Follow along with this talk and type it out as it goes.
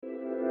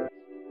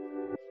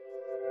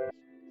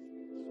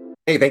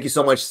Hey, thank you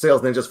so much,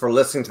 Sales Ninjas, for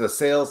listening to the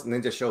Sales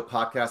Ninja Show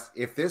podcast.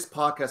 If this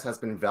podcast has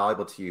been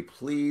valuable to you,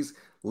 please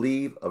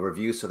leave a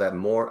review so that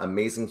more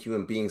amazing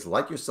human beings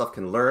like yourself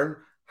can learn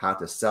how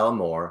to sell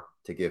more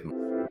to give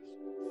more.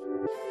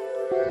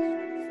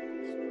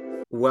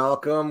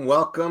 Welcome,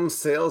 welcome,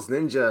 Sales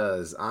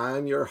Ninjas.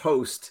 I'm your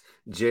host,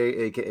 Jay,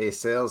 aka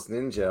Sales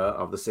Ninja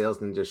of the Sales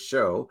Ninja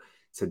Show.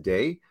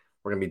 Today,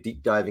 we're going to be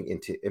deep diving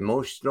into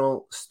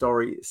emotional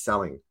story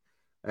selling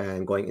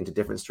and going into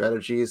different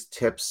strategies,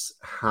 tips,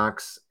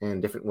 hacks,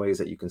 and different ways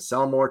that you can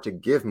sell more to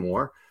give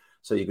more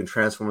so you can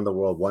transform the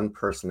world one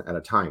person at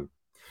a time.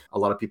 A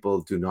lot of people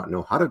do not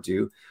know how to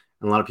do,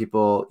 and a lot of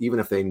people, even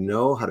if they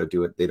know how to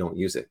do it, they don't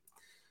use it.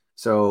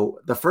 So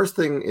the first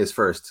thing is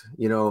first,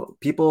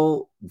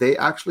 people, they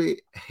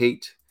actually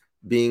hate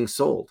being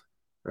sold,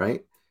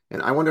 right?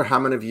 And I wonder how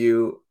many of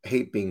you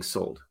hate being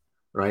sold,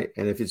 right?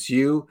 And if it's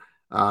you,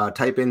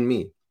 type in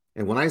me.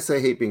 And when I say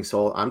hate being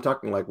sold, I'm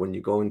talking like when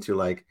you go into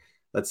like,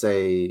 let's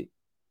say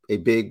a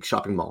big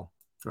shopping mall,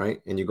 right?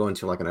 And you go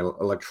into like an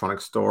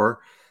electronic store.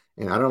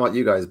 And I don't know about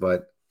you guys,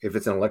 but if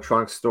it's an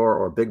electronic store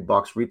or a big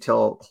box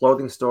retail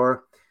clothing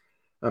store,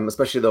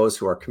 especially those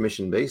who are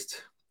commission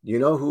based, you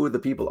know who the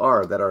people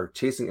are that are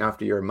chasing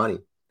after your money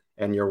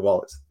and your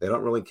wallets. They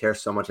don't really care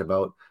so much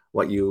about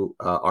what you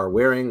are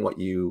wearing, what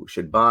you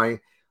should buy.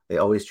 They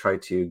always try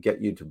to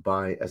get you to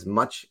buy as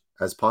much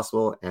as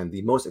possible and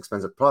the most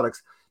expensive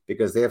products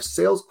because they have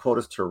sales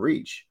quotas to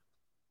reach.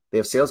 They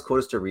have sales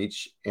quotas to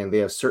reach, and they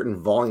have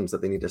certain volumes that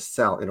they need to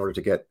sell in order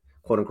to get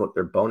quote unquote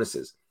their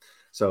bonuses.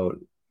 So,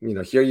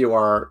 here you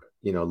are,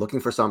 looking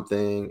for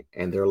something,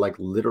 and they're like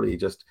literally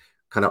just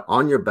kind of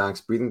on your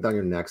backs, breathing down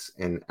your necks,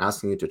 and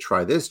asking you to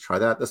try this, try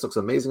that. This looks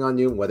amazing on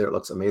you, whether it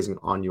looks amazing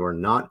on you or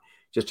not,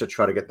 just to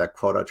try to get that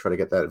quota, try to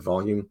get that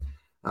volume.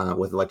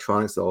 With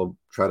electronics, they'll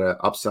try to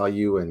upsell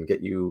you and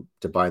get you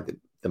to buy the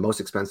most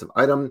expensive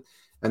item.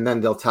 And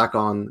then they'll tack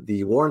on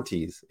the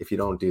warranties. If you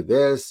don't do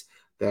this,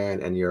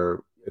 then and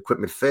your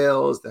equipment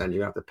fails, then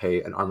you have to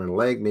pay an arm and a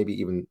leg, maybe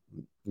even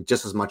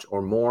just as much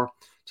or more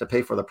to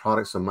pay for the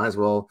product. So might as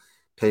well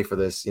pay for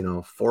this,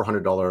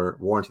 $400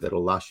 warranty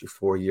that'll last you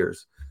 4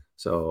 years.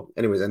 So,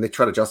 anyways, and they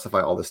try to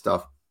justify all this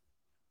stuff.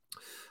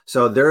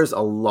 So there's a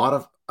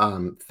lot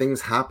of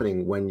things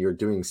happening when you're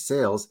doing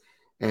sales.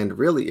 And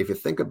really, if you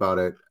think about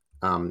it,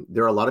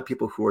 there are a lot of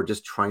people who are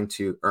just trying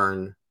to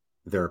earn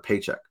their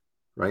paycheck,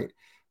 right?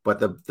 But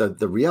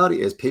the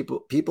reality is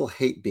people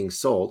hate being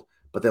sold,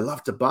 but they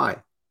love to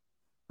buy.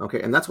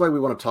 Okay, and that's why we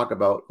want to talk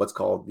about what's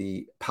called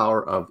the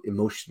power of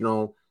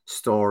emotional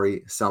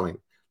story selling.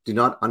 Do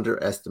not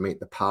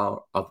underestimate the power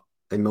of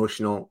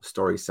emotional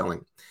story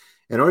selling.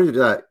 In order to do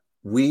that,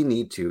 we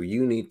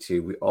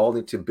all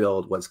need to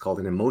build what's called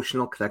an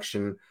emotional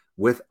connection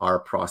with our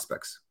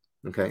prospects.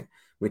 Okay,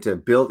 we need to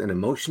build an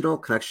emotional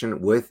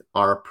connection with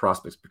our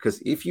prospects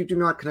because if you do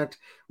not connect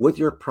with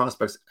your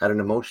prospects at an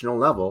emotional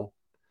level,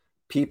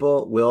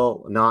 people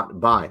will not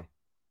buy.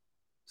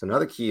 So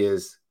another key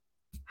is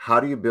how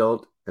do you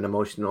build an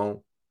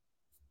emotional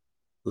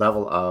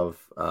level of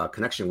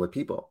connection with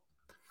people?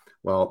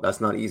 Well, that's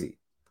not easy.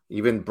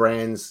 Even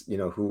brands,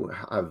 who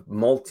have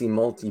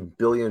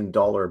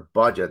multi-billion-dollar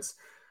budgets,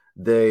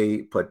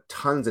 they put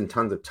tons and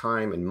tons of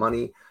time and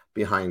money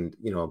behind,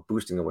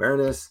 boosting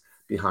awareness,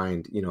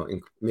 behind,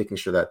 making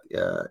sure that,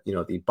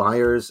 the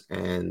buyers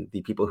and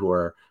the people who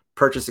are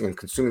purchasing and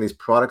consuming these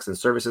products and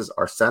services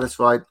are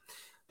satisfied.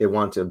 They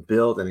want to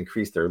build and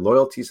increase their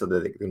loyalty so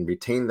that they can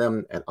retain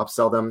them and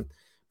upsell them.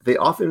 They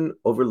often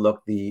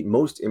overlook the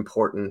most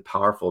important,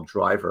 powerful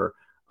driver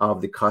of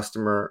the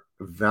customer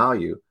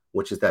value,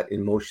 which is that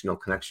emotional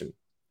connection.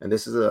 And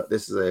this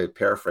is a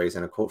paraphrase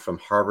and a quote from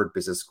Harvard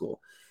Business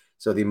School.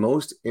 So the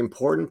most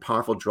important,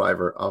 powerful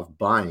driver of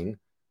buying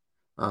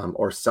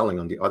or selling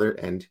on the other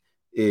end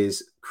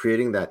is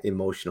creating that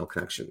emotional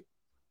connection.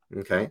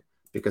 Okay,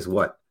 because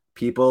what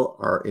people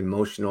are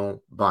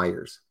emotional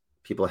buyers.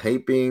 People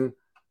hate being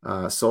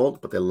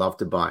sold, but they love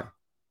to buy.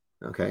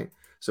 Okay,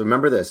 so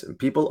remember this: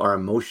 people are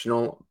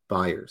emotional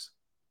buyers.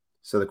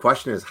 So the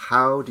question is,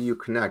 how do you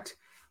connect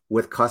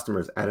with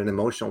customers at an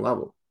emotional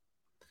level?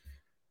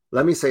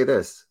 Let me say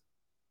this.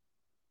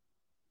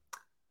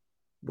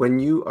 When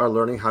you are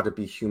learning how to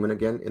be human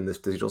again in this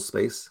digital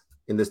space,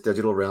 in this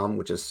digital realm,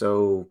 which is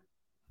so,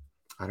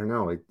 I don't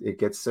know, it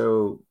gets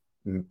so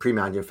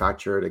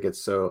pre-manufactured, it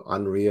gets so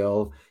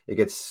unreal, it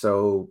gets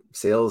so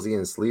salesy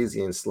and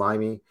sleazy and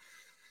slimy.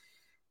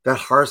 That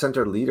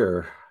heart-centered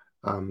leader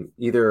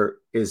either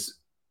is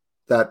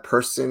that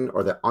person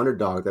or that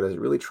underdog that is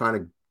really trying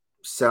to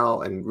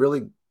sell and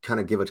really kind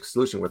of give a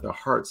solution with their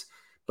hearts,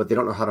 but they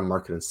don't know how to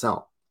market and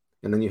sell.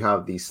 And then you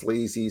have these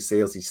sleazy,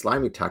 salesy,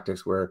 slimy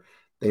tactics where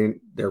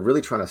they're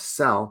really trying to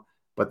sell,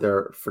 but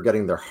they're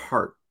forgetting their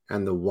heart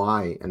and the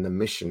why and the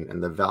mission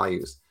and the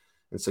values.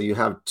 And so you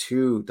have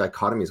two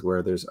dichotomies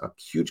where there's a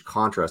huge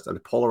contrast and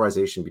a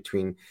polarization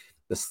between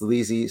the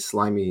sleazy,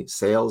 slimy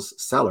sales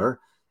seller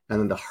and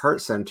then the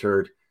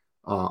heart-centered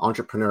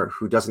entrepreneur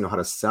who doesn't know how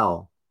to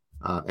sell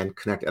and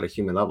connect at a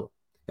human level.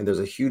 And there's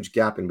a huge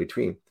gap in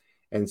between.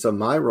 And so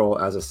my role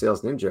as a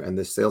sales ninja and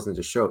this sales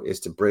ninja show is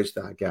to bridge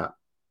that gap.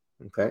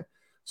 Okay.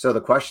 So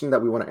the question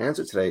that we want to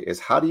answer today is,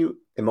 how do you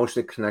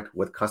emotionally connect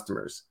with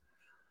customers?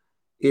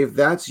 If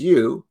that's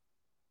you,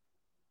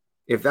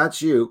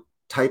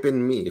 type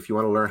in me if you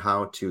want to learn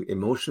how to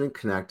emotionally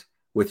connect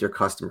with your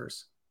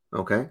customers.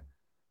 Okay.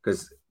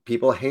 Because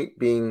people hate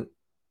being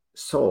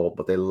sold,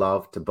 but they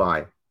love to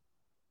buy.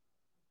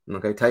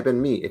 Okay. Type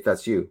in me if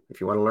that's you,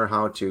 if you want to learn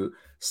how to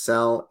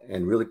sell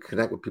and really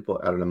connect with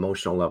people at an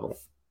emotional level.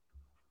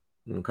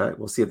 Okay.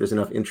 We'll see if there's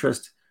enough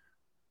interest.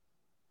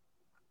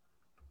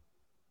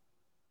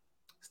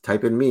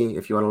 Type in me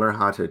if you want to learn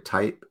how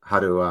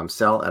to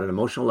sell at an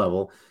emotional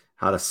level,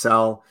 how to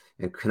sell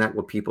and connect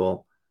with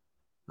people.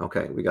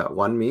 Okay, we got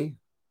one me,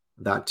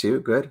 that too,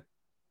 good,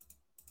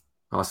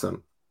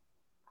 awesome.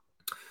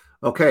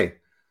 Okay,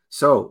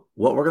 so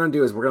what we're going to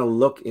do is we're going to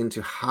look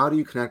into how do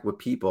you connect with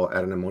people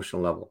at an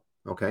emotional level.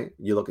 Okay,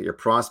 you look at your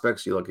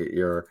prospects, you look at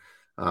your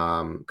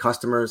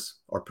customers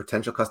or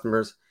potential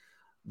customers.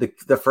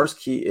 The first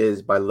key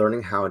is by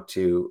learning how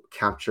to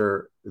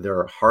capture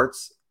their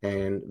hearts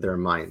and their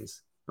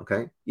minds.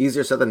 Okay,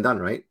 easier said than done,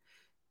 right?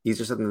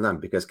 Easier said than done,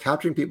 because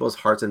capturing people's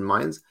hearts and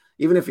minds,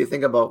 even if you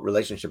think about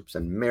relationships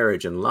and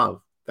marriage and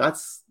love,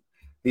 that's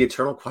the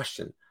eternal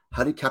question.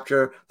 How do you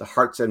capture the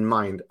hearts and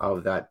mind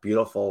of that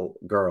beautiful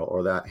girl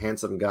or that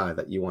handsome guy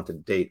that you want to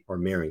date or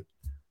marry,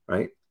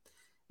 right?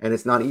 And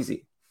it's not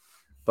easy.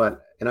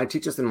 And I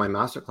teach this in my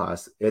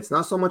masterclass, it's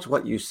not so much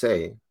what you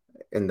say,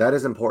 and that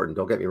is important,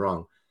 don't get me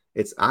wrong.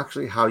 It's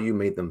actually how you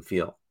made them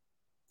feel.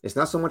 It's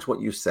not so much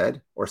what you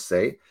said or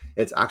say,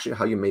 it's actually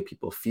how you made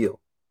people feel.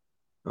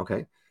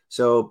 Okay.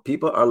 So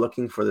people are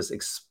looking for this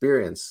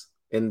experience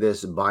in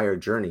this buyer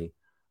journey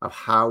of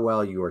how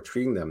well you are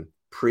treating them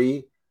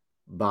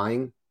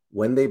pre-buying,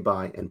 when they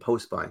buy, and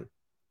post-buying,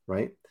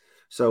 right?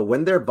 So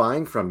when they're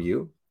buying from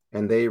you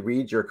and they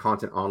read your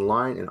content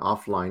online and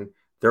offline,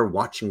 they're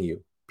watching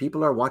you.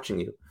 People are watching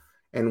you.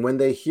 And when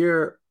they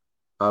hear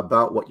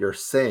about what you're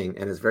saying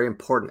and it's very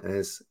important and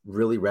it's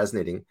really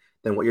resonating,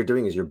 then what you're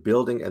doing is you're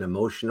building an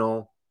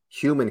emotional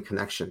human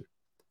connection,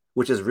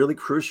 which is really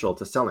crucial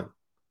to selling.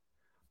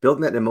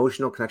 Building that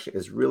emotional connection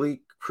is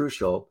really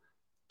crucial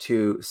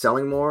to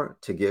selling more,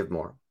 to give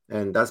more.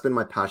 And that's been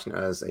my passion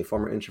as a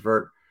former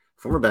introvert,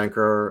 former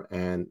banker,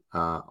 and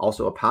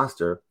also a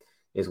pastor,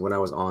 is when I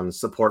was on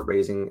support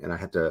raising and I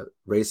had to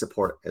raise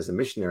support as a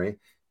missionary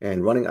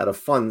and running out of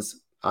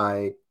funds.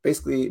 My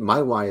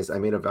why is I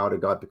made a vow to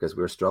God because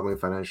we were struggling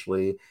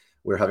financially.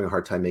 We were having a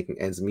hard time making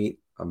ends meet.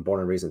 I'm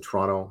born and raised in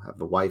Toronto, have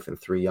a wife and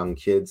 3 young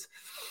kids.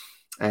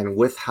 And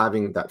with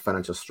having that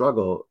financial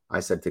struggle, I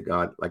said to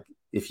God, like,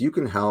 if you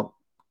can help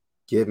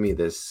give me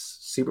this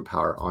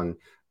superpower on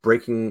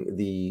breaking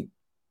the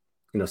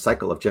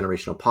cycle of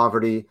generational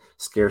poverty,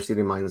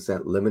 scarcity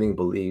mindset, limiting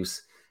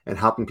beliefs, and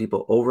helping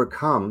people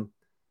overcome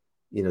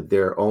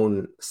their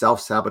own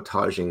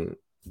self-sabotaging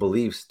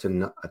beliefs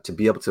to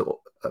be able to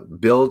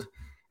build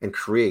and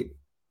create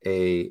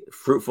a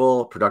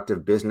fruitful,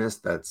 productive business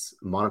that's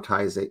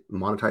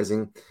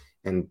monetizing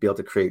and be able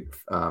to create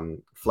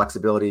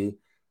flexibility,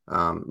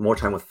 more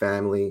time with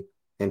family,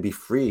 and be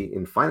free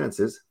in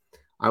finances,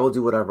 I will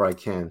do whatever I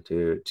can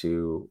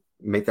to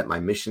make that my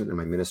mission and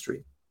my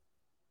ministry.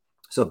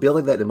 So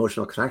building that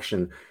emotional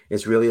connection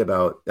is really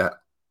about that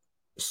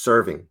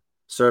serving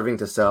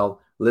to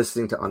sell,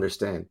 listening to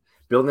understand.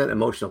 Building that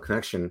emotional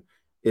connection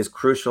is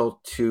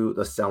crucial to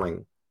the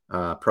selling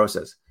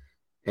process.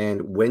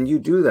 And when you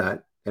do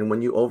that, and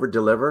when you over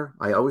deliver,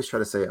 I always try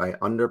to say I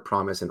under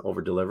promise and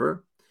over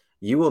deliver,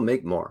 you will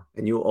make more,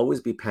 and you will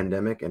always be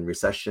pandemic and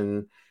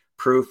recession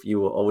proof. You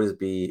will always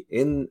be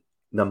in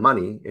the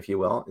money, if you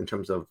will, in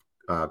terms of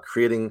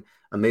creating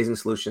amazing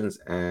solutions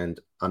and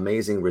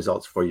amazing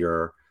results for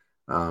your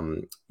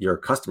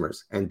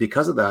customers. And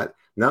because of that,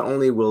 not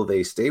only will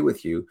they stay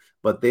with you,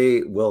 but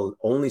they will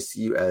only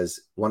see you as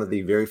one of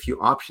the very few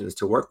options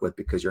to work with,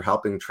 because you're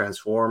helping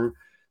transform,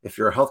 if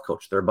you're a health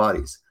coach, their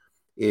bodies.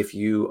 If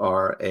you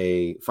are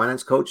a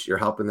finance coach, you're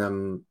helping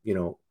them,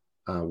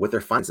 with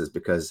their finances,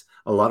 because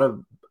a lot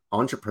of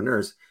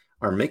entrepreneurs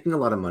are making a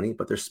lot of money,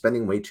 but they're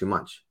spending way too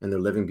much and they're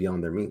living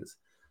beyond their means.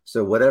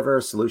 So whatever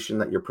solution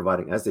that you're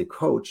providing as a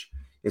coach,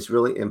 it's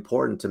really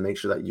important to make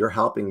sure that you're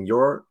helping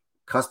your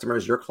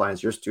customers, your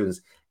clients, your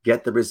students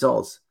get the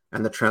results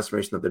and the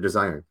transformation that they're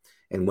desiring.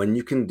 And when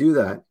you can do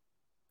that,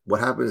 what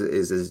happens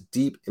is this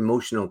deep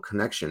emotional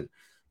connection.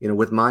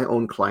 With my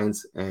own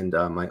clients and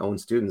my own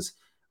students,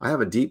 I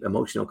have a deep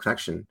emotional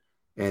connection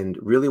and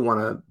really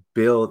want to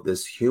build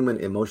this human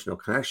emotional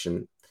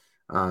connection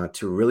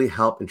to really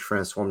help and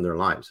transform their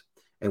lives.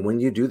 And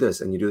when you do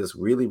this, and you do this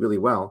really, really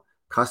well,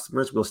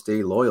 customers will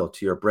stay loyal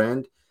to your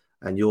brand,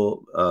 and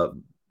you'll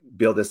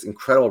build this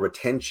incredible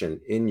retention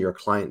in your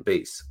client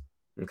base.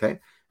 Okay.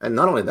 And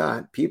not only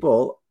that,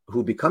 people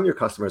who become your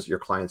customers, your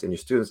clients, and your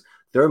students,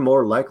 they're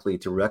more likely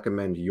to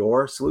recommend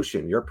your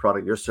solution, your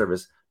product, your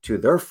service to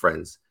their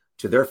friends,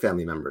 to their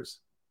family members.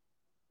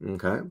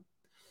 Okay.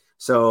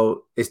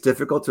 So it's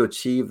difficult to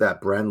achieve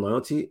that brand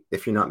loyalty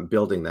if you're not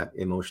building that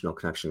emotional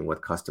connection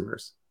with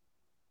customers.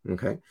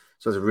 Okay.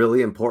 So it's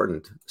really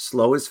important.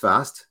 Slow is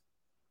fast.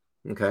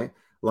 Okay.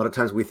 A lot of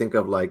times we think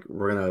of like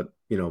we're going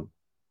to,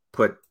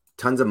 put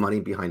tons of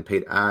money behind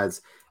paid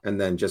ads and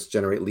then just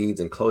generate leads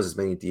and close as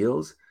many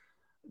deals.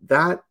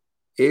 That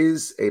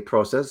is a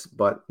process,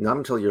 but not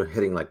until you're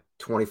hitting like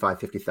 $25,000,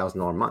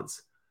 $50,000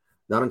 months.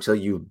 Not until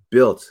you've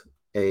built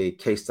a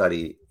case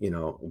study,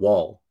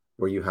 wall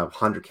where you have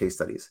 100 case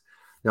studies.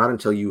 Not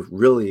until you've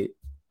really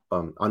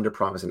under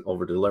promised and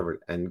over delivered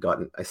and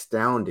gotten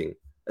astounding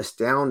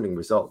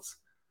results.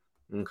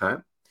 Okay.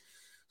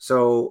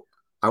 So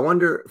I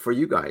wonder for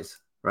you guys,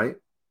 right?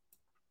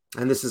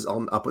 And this is,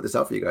 I'll put this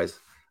out for you guys.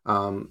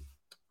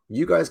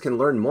 You guys can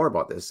learn more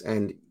about this.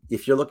 And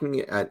if you're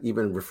looking at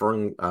even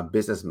referring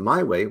business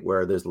my way,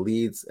 where there's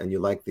leads and you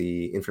like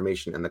the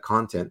information and the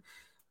content,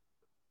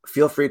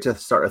 feel free to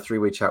start a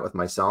three-way chat with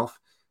myself.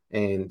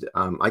 And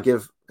I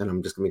give, and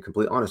I'm just going to be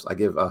completely honest, I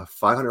give a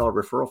 $500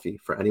 referral fee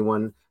for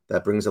anyone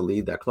that brings a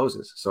lead that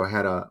closes. So I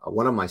had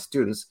one of my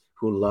students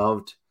who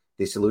loved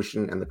the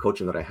solution and the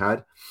coaching that I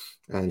had.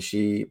 And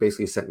she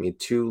basically sent me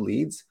 2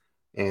 leads,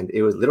 and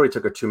it was literally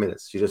took her 2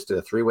 minutes. She just did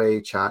a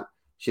three-way chat.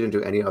 She didn't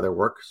do any other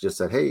work. She just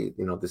said, hey,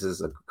 this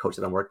is a coach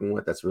that I'm working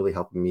with that's really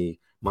helping me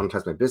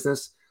monetize my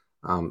business.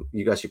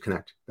 You guys should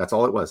connect. That's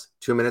all it was.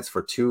 2 minutes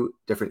for 2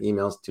 different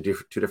emails to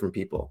 2 different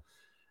people.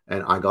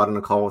 And I got on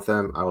a call with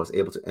them. I was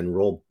able to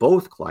enroll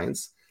both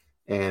clients,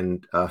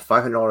 and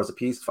 $500 a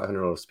piece,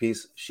 $500 a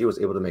piece. She was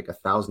able to make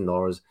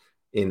 $1,000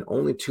 in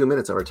only 2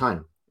 minutes of her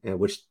time. And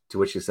to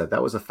which she said,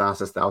 that was the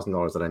fastest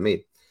 $1,000 that I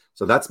made.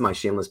 So that's my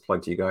shameless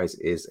plug to you guys,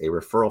 is a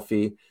referral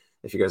fee.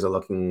 If you guys are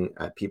looking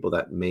at people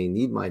that may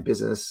need my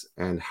business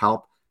and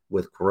help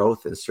with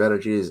growth and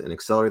strategies and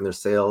accelerating their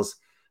sales,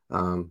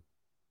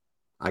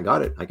 I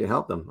got it. I can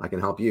help them. I can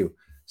help you.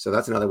 So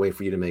that's another way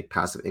for you to make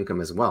passive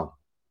income as well.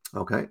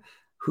 Okay.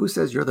 Who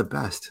says you're the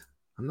best?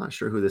 I'm not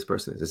sure who this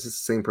person is. Is this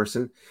the same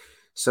person?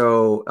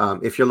 So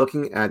if you're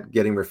looking at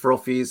getting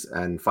referral fees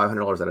and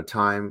 $500 at a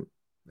time,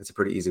 it's a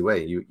pretty easy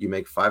way. You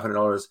make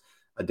 $500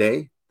 a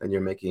day, then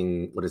you're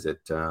making, what is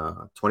it,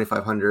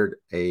 $2,500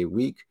 a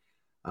week.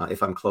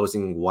 If I'm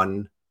closing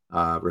 1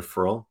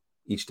 referral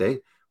each day,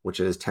 which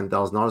is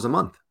 $10,000 a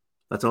month.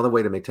 That's another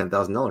way to make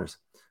 $10,000.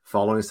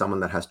 Following someone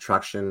that has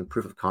traction,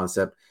 proof of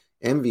concept,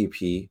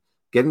 MVP,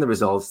 getting the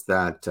results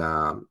that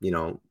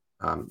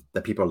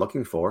that people are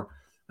looking for,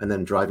 and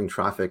then driving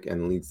traffic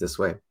and leads this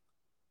way.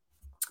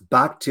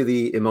 Back to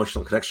the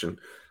emotional connection.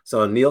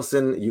 So a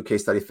Nielsen UK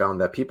study found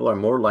that people are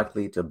more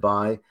likely to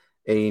buy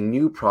a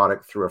new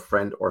product through a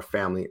friend or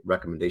family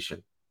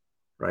recommendation,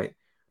 right?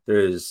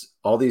 There's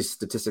all these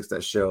statistics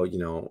that show,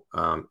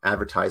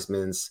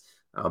 advertisements,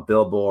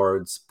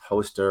 billboards,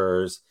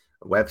 posters,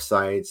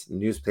 websites,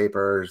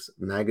 newspapers,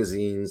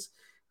 magazines,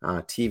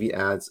 TV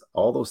ads,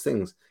 all those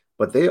things.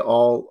 But they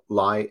all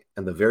lie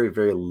in the very,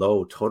 very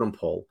low totem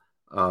pole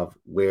of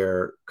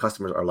where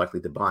customers are likely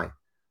to buy.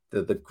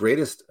 The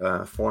greatest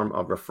form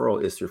of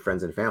referral is through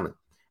friends and family.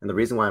 And the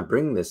reason why I'm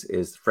bringing this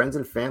is friends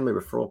and family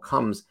referral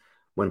comes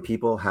when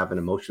people have an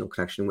emotional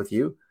connection with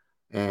you,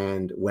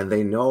 and when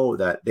they know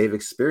that they've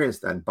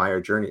experienced that buyer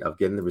journey of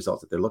getting the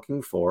results that they're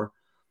looking for,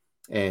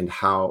 and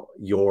how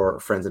your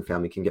friends and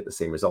family can get the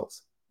same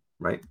results,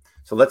 right?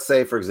 So let's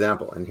say, for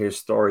example, and here's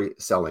story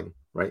selling,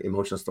 right?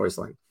 Emotional story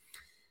selling.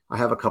 I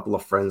have a couple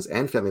of friends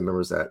and family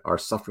members that are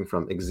suffering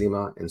from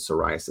eczema and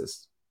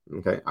psoriasis.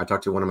 Okay. I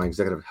talked to one of my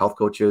executive health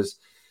coaches,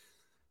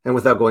 and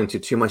without going into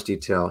too much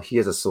detail, he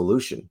has a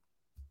solution,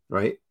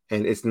 right?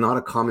 And it's not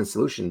a common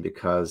solution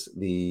because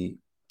the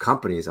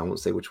companies, I won't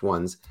say which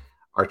ones,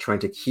 are trying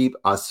to keep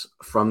us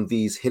from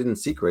these hidden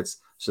secrets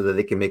so that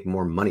they can make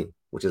more money,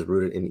 which is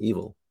rooted in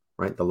evil,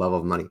 right? The love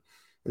of money.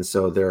 And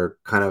so they're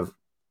kind of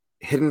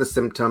hiding the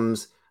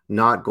symptoms,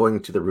 not going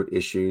to the root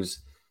issues,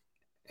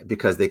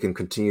 because they can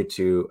continue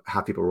to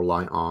have people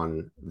rely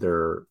on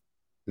their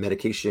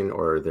medication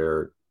or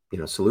their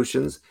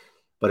solutions,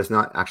 but it's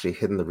not actually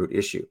hitting the root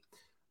issue.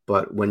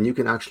 But when you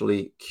can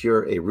actually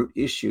cure a root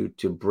issue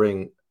to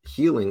bring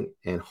healing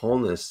and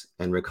wholeness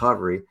and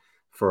recovery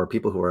for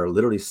people who are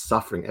literally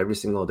suffering every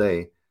single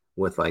day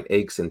with like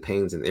aches and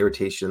pains and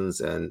irritations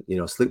and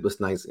sleepless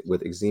nights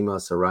with eczema,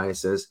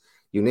 psoriasis,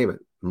 you name it,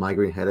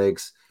 migraine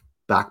headaches,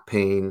 back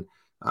pain,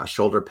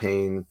 shoulder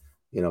pain,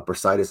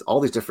 bursitis, all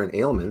these different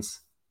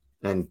ailments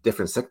and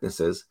different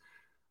sicknesses,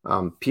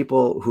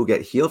 people who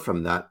get healed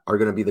from that are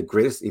going to be the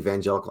greatest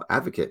evangelical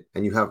advocate.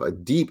 And you have a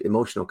deep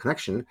emotional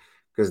connection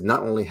because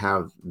not only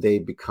have they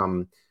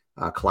become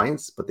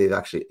clients, but they've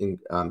actually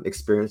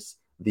experienced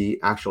the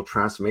actual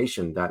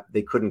transformation that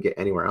they couldn't get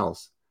anywhere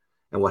else.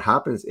 And what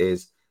happens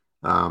is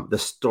the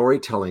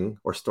storytelling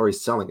or story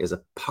selling is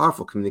a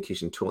powerful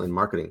communication tool in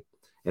marketing,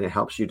 and it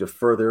helps you to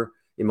further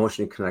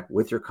emotionally connect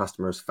with your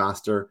customers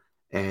faster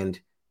and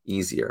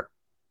easier.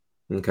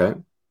 Okay.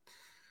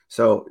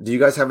 So do you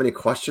guys have any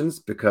questions?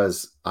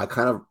 Because I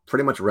kind of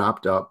pretty much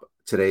wrapped up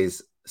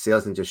today's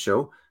Sales Ninja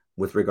show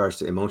with regards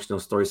to emotional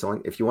story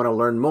selling. If you want to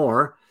learn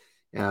more,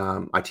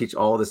 I teach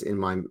all of this in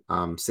my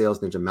Sales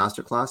Ninja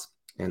Masterclass,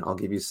 and I'll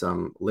give you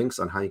some links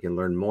on how you can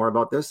learn more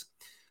about this.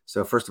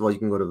 So first of all, you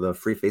can go to the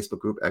free Facebook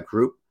group at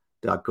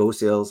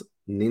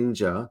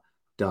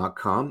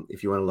www.gosalesninja.com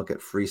if you want to look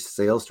at free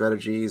sales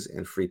strategies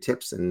and free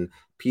tips and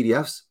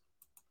PDFs.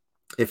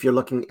 If you're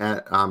looking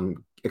at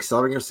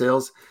accelerating your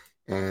sales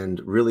and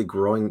really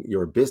growing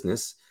your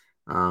business,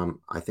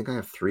 I think I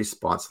have 3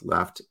 spots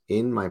left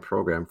in my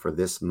program for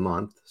this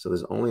month. So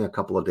there's only a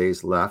couple of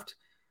days left.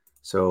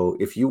 So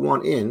if you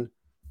want in,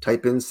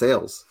 type in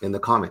sales in the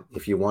comment.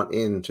 If you want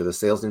into the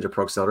Sales Ninja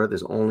Pro Accelerator,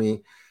 there's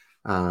only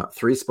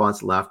 3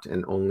 spots left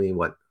and only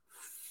 4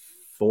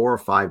 or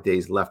 5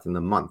 days left in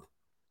the month.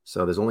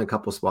 So there's only a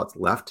couple spots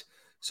left.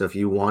 So if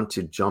you want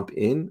to jump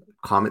in,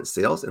 comment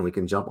sales, and we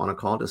can jump on a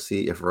call to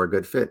see if we're a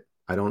good fit.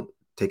 I don't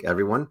take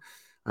everyone.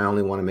 I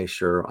only want to make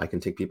sure I can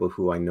take people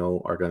who I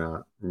know are going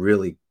to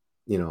really,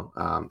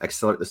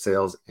 accelerate the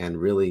sales and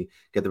really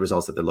get the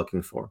results that they're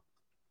looking for.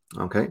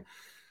 Okay.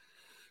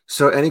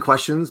 So any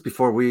questions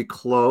before we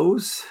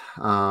close?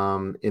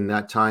 In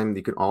that time,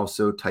 you can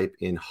also type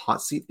in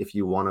hot seat if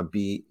you want to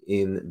be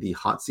in the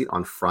hot seat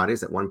on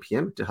Fridays at 1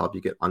 p.m. to help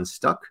you get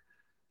unstuck.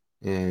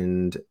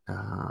 And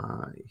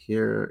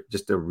here,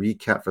 just a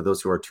recap for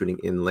those who are tuning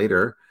in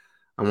later.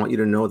 I want you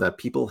to know that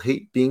people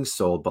hate being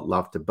sold but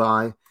love to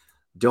buy.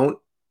 Don't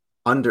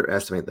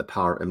underestimate the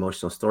power of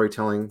emotional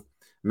storytelling.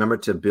 Remember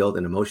to build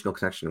an emotional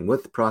connection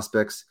with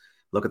prospects.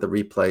 Look at the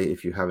replay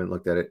if you haven't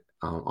looked at it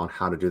on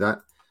how to do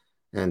that.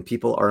 And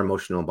people are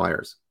emotional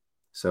buyers.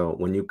 So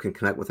when you can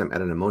connect with them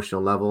at an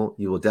emotional level,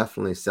 you will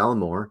definitely sell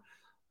more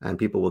and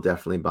people will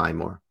definitely buy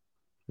more.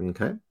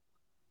 Okay.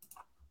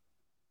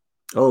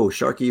 Oh,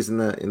 Sharky's in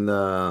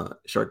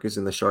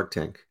the Shark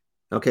Tank.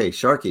 Okay,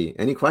 Sharky,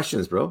 any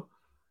questions, bro?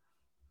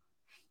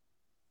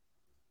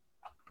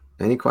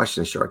 Any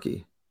questions,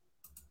 Sharky?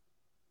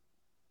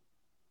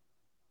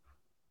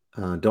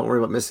 Don't worry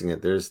about missing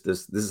it. This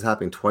is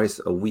happening twice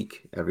a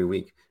week, every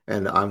week.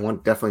 And I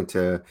want definitely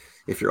to,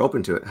 if you're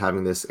open to it,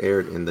 having this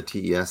aired in the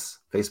TES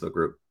Facebook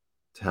group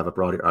to have a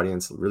broader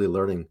audience really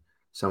learning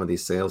some of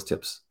these sales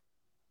tips.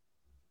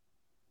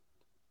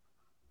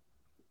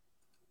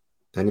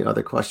 Any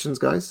other questions,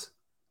 guys?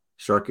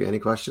 Sharky, any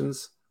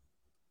questions?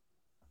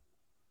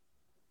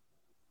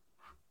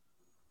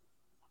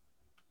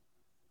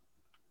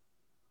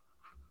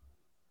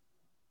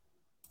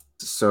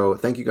 So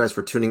thank you guys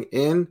for tuning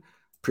in.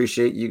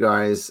 Appreciate you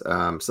guys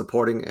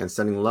supporting and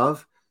sending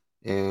love,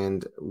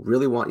 and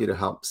really want you to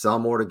help sell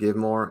more to give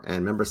more. And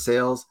remember,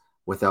 sales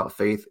without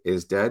faith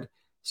is dead.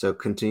 So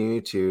continue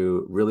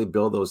to really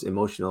build those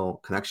emotional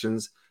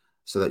connections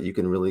so that you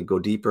can really go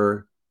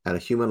deeper at a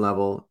human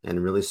level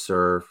and really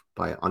serve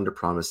by under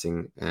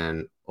promising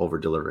and over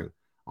delivering.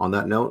 On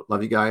that note,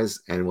 love you guys,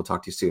 and we'll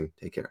talk to you soon.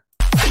 Take care.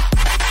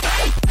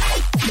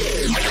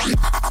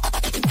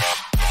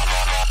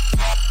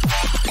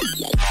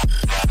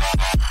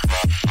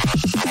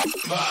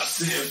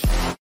 Massive.